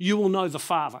 you will know the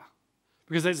Father.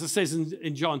 Because as it says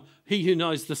in John, he who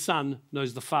knows the Son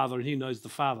knows the Father, and he who knows the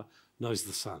Father knows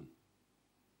the Son.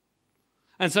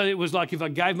 And so it was like if I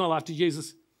gave my life to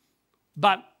Jesus,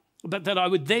 but that I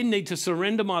would then need to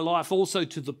surrender my life also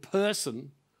to the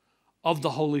person of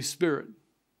the Holy Spirit,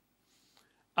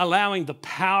 allowing the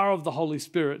power of the Holy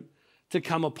Spirit to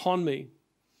come upon me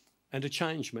and to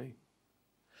change me.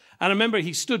 And I remember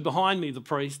he stood behind me, the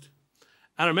priest,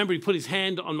 and I remember he put his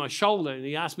hand on my shoulder, and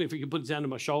he asked me if he could put his hand on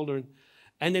my shoulder,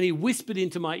 and then he whispered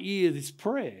into my ear this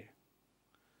prayer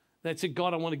that said,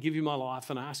 God, I want to give you my life,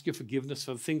 and I ask your forgiveness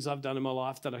for the things I've done in my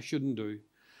life that I shouldn't do.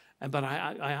 But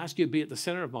I ask you to be at the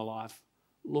center of my life.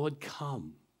 Lord,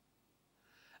 come.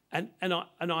 And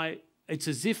it's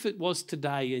as if it was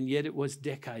today, and yet it was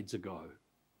decades ago.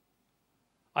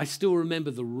 I still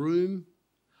remember the room.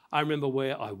 I remember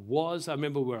where I was. I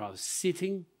remember where I was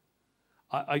sitting.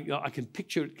 I can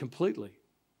picture it completely.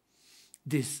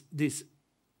 This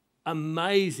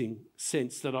amazing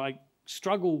sense that I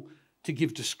struggle to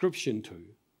give description to,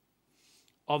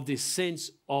 of this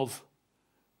sense of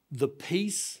the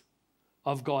peace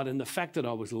of God and the fact that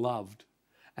I was loved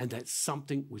and that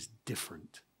something was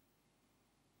different.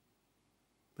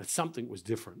 That something was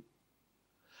different.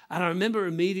 And I remember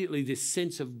immediately this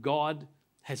sense of God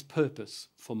has purpose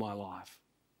for my life.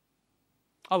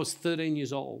 I was 13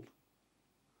 years old.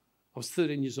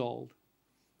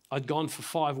 I'd gone for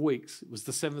 5 weeks. It was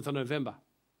the 7th of November.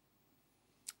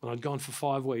 And I'd gone for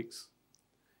 5 weeks.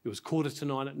 It was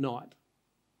 9:15 at night.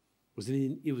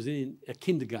 It was in a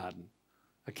kindergarten,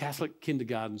 a Catholic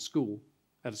kindergarten school,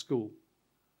 at a school.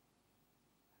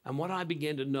 And what I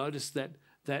began to notice that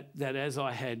as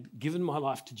I had given my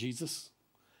life to Jesus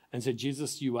and said,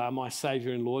 Jesus, you are my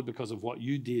Saviour and Lord because of what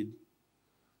you did,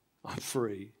 I'm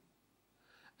free.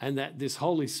 And that this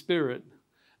Holy Spirit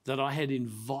that I had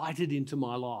invited into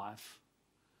my life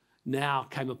now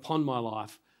came upon my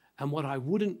life. And what I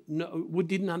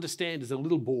didn't understand as a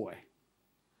little boy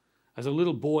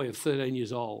of 13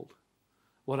 years old,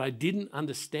 what I didn't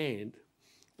understand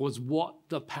was what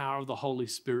the power of the Holy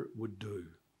Spirit would do.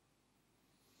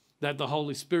 That the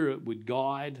Holy Spirit would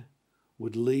guide,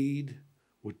 would lead,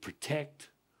 would protect,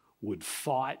 would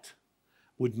fight,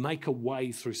 would make a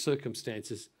way through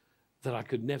circumstances that I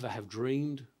could never have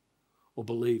dreamed or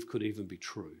believed could even be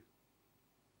true.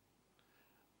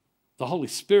 The Holy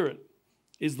Spirit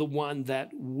is the one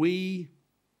that we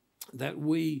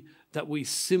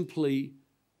simply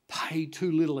pay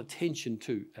too little attention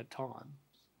to at times.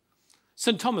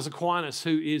 St. Thomas Aquinas,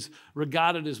 who is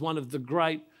regarded as one of the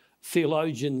great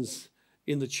theologians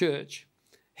in the church,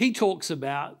 he talks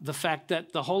about the fact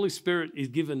that the Holy Spirit is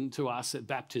given to us at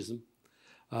baptism,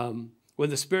 when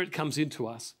the Spirit comes into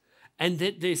us, and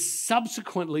that there's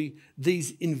subsequently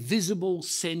these invisible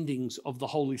sendings of the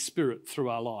Holy Spirit through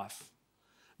our life.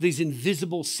 These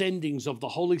invisible sendings of the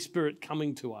Holy Spirit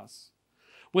coming to us.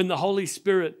 When the Holy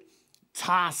Spirit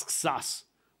tasks us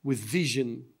with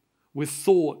vision, with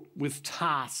thought, with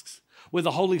tasks, where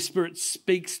the Holy Spirit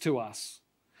speaks to us.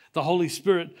 The Holy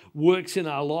Spirit works in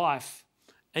our life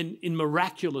and in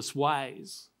miraculous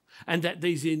ways. And that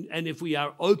and if we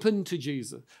are open to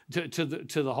Jesus, to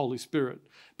the Holy Spirit,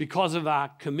 because of our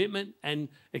commitment and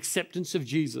acceptance of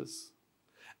Jesus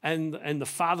and the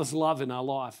Father's love in our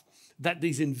life, that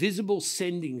these invisible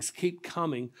sendings keep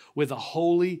coming where the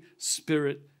Holy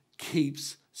Spirit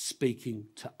keeps speaking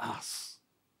to us.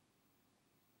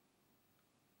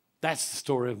 That's the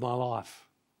story of my life.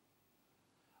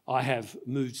 I have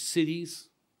moved cities,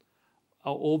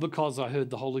 all because I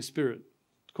heard the Holy Spirit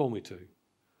call me to.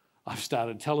 I've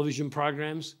started television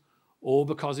programs, all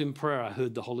because in prayer I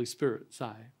heard the Holy Spirit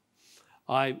say.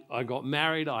 I got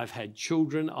married, I've had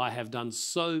children, I have done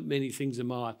so many things in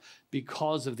my life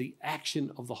because of the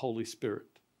action of the Holy Spirit.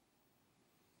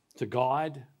 To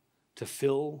guide, to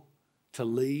fill, to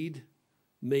lead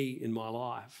me in my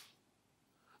life.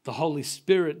 The Holy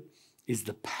Spirit is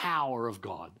the power of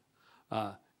God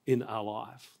in our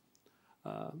life.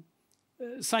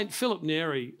 Saint Philip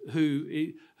Neri,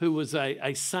 who was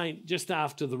a saint just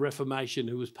after the Reformation,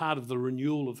 who was part of the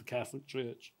renewal of the Catholic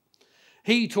Church,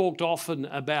 he talked often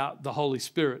about the Holy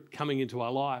Spirit coming into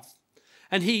our life.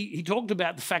 And he talked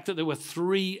about the fact that there were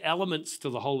three elements to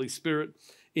the Holy Spirit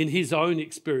in his own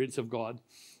experience of God,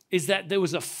 is that there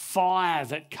was a fire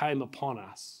that came upon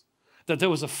us, that there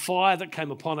was a fire that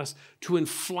came upon us to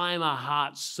inflame our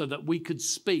hearts so that we could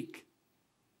speak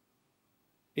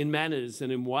in manners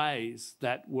and in ways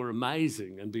that were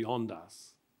amazing and beyond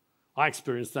us. I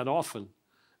experience that often,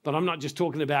 but I'm not just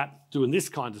talking about doing this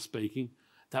kind of speaking,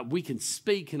 that we can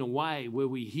speak in a way where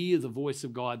we hear the voice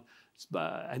of God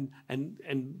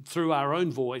and through our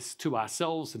own voice to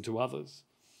ourselves and to others.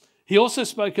 He also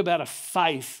spoke about a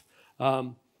faith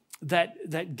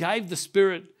that gave the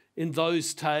Spirit in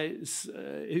those days,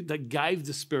 that gave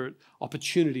the Spirit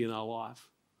opportunity in our life.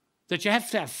 That you have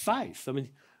to have faith. I mean,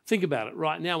 think about it.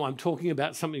 Right now I'm talking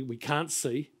about something we can't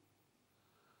see,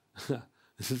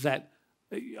 that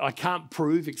I can't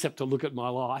prove except to look at my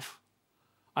life.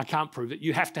 I can't prove it.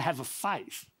 You have to have a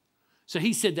faith. So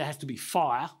he said there has to be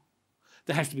fire,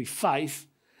 there has to be faith,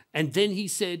 and then he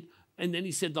said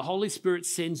the Holy Spirit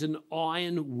sends an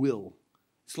iron will.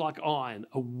 It's like iron,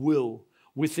 a will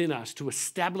within us to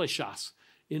establish us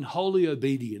in holy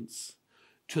obedience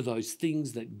to those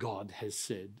things that God has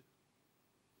said.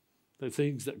 The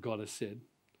things that God has said.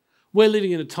 We're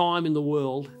living in a time in the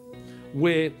world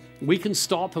where we can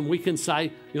stop and we can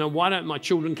say, why don't my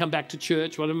children come back to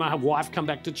church? Why don't my wife come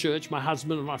back to church? My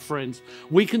husband and my friends.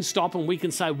 We can stop and we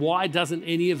can say, why doesn't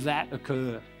any of that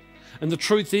occur? And the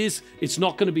truth is, it's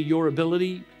not going to be your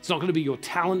ability. It's not going to be your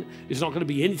talent. It's not going to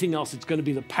be anything else. It's going to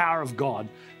be the power of God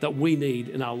that we need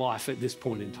in our life at this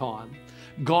point in time.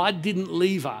 God didn't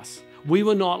leave us. We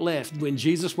were not left. When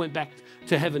Jesus went back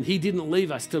to heaven, he didn't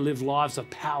leave us to live lives of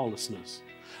powerlessness,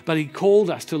 but he called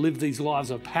us to live these lives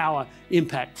of power,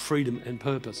 impact, freedom, and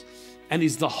purpose. And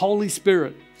it's the Holy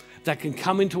Spirit that can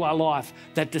come into our life,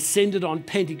 that descended on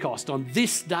Pentecost, on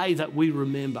this day that we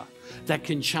remember, that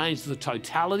can change the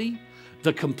totality,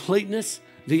 the completeness,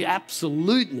 the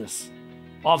absoluteness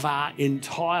of our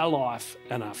entire life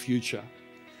and our future.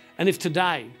 And if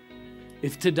today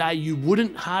you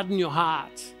wouldn't harden your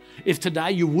hearts, if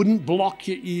today you wouldn't block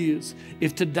your ears,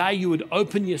 if today you would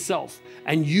open yourself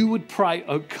and you would pray,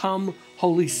 "Oh, come,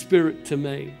 Holy Spirit, to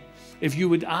me," If you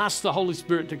would ask the Holy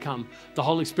Spirit to come, the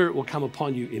Holy Spirit will come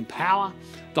upon you in power.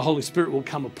 The Holy Spirit will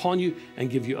come upon you and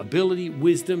give you ability,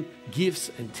 wisdom,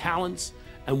 gifts and talents,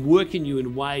 and work in you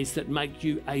in ways that make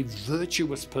you a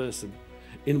virtuous person,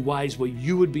 in ways where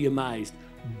you would be amazed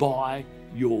by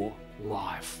your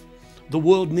life. The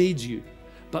world needs you,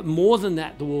 but more than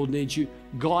that, the world needs you.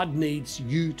 God needs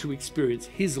you to experience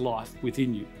His life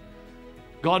within you.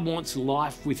 God wants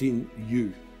life within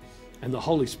you, and the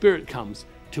Holy Spirit comes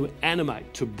to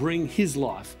animate, to bring His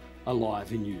life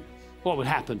alive in you. What would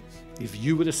happen if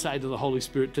you were to say to the Holy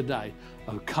Spirit today,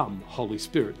 "Oh, come, Holy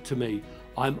Spirit, to me.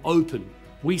 I'm open."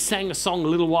 We sang a song a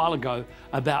little while ago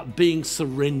about being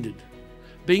surrendered.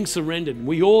 Being surrendered.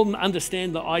 We all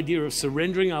understand the idea of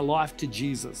surrendering our life to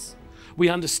Jesus. We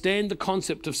understand the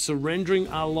concept of surrendering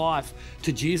our life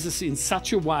to Jesus in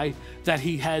such a way that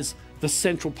He has the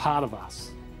central part of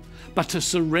us. But to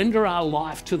surrender our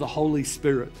life to the Holy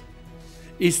Spirit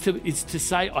is to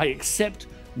say, I accept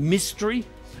mystery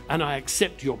and I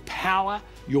accept your power,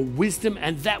 your wisdom,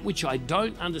 and that which I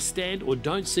don't understand or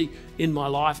don't see in my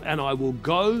life, and I will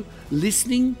go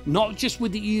listening, not just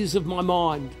with the ears of my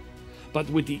mind, but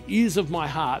with the ears of my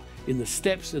heart in the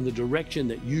steps and the direction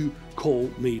that you call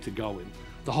me to go in.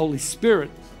 The Holy Spirit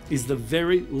is the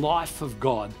very life of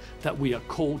God that we are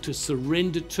called to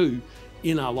surrender to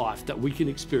in our life, that we can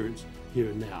experience here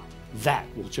and now. That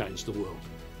will change the world.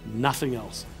 Nothing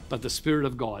else but the Spirit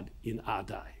of God in our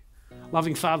day.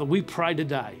 Loving Father, we pray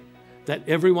today that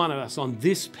every one of us on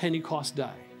this Pentecost day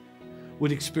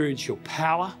would experience your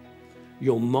power,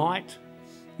 your might,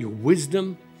 your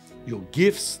wisdom, your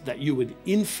gifts, that you would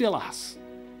infill us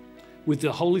with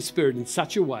the Holy Spirit in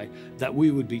such a way that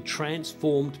we would be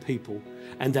transformed people,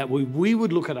 and that we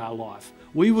would look at our life,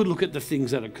 we would look at the things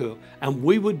that occur, and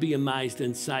we would be amazed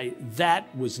and say,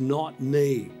 that was not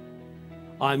me.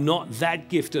 I'm not that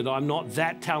gifted, I'm not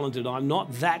that talented, I'm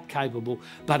not that capable,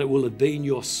 but it will have been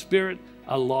your Spirit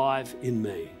alive in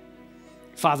me.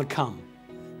 Father, come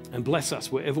and bless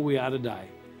us wherever we are today,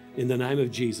 in the name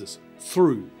of Jesus,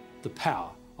 through the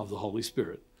power of the Holy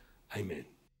Spirit. Amen.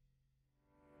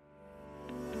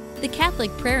 The Catholic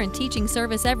prayer and teaching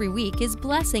service every week is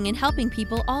blessing and helping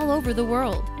people all over the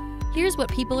world. Here's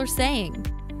what people are saying.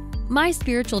 My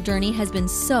spiritual journey has been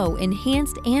so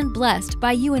enhanced and blessed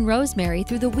by you and Rosemary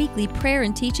through the weekly prayer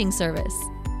and teaching service.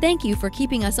 Thank you for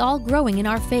keeping us all growing in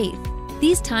our faith.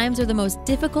 These times are the most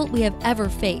difficult we have ever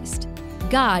faced.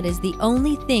 God is the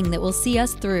only thing that will see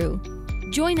us through.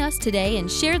 Join us today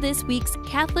and share this week's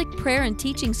Catholic prayer and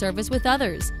teaching service with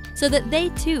others, so that they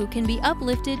too can be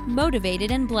uplifted,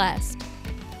 motivated, and blessed.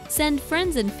 Send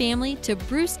friends and family to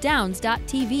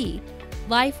brucedowns.tv.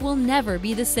 Life will never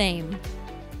be the same.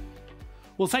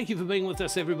 Well, thank you for being with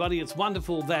us, everybody. It's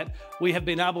wonderful that we have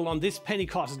been able on this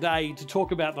Pentecost day to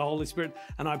talk about the Holy Spirit,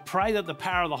 and I pray that the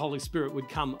power of the Holy Spirit would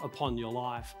come upon your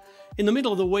life. In the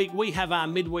middle of the week, we have our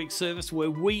midweek service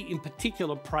where we in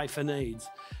particular pray for needs.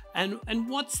 And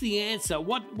what's the answer?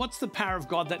 What's the power of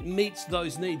God that meets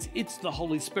those needs? It's the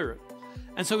Holy Spirit.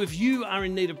 And so if you are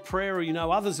in need of prayer, or you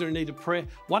know others are in need of prayer,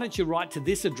 why don't you write to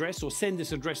this address or send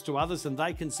this address to others and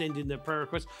they can send in their prayer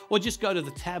requests, or just go to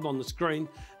the tab on the screen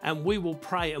and we will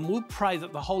pray, and we'll pray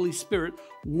that the Holy Spirit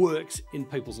works in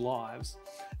people's lives.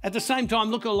 At the same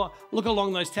time, look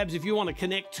along those tabs. If you want to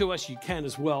connect to us, you can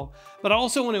as well. But I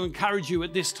also want to encourage you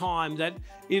at this time that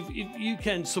if you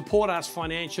can support us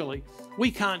financially,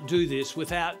 we can't do this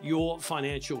without your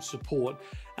financial support.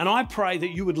 And I pray that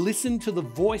you would listen to the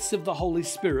voice of the Holy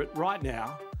Spirit right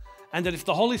now, and that if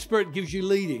the Holy Spirit gives you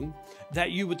leading,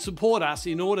 that you would support us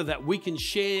in order that we can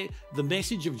share the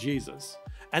message of Jesus,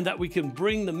 and that we can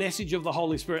bring the message of the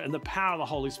Holy Spirit and the power of the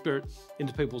Holy Spirit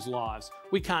into people's lives.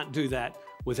 We can't do that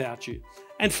without you.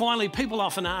 And finally, people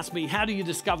often ask me, how do you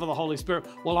discover the Holy Spirit?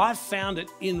 Well, I've found it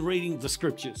in reading the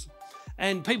scriptures.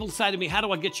 And people say to me, how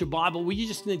do I get your Bible? Well, you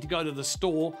just need to go to the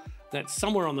store that's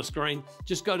somewhere on the screen.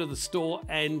 Just go to the store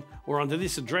or under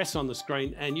this address on the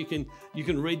screen, and you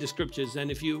can read the scriptures.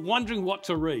 And if you're wondering what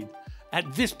to read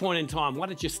at this point in time, why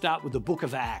don't you start with the book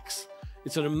of Acts?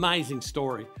 It's an amazing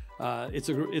story. It's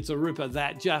a ripper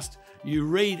that just you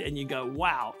read and you go,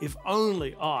 wow, if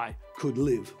only I could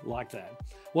live like that.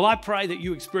 Well, I pray that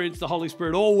you experience the Holy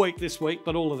Spirit all week this week,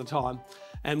 but all of the time.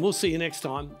 And we'll see you next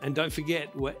time. And don't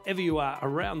forget, wherever you are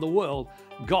around the world,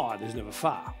 God is never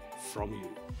far from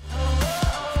you.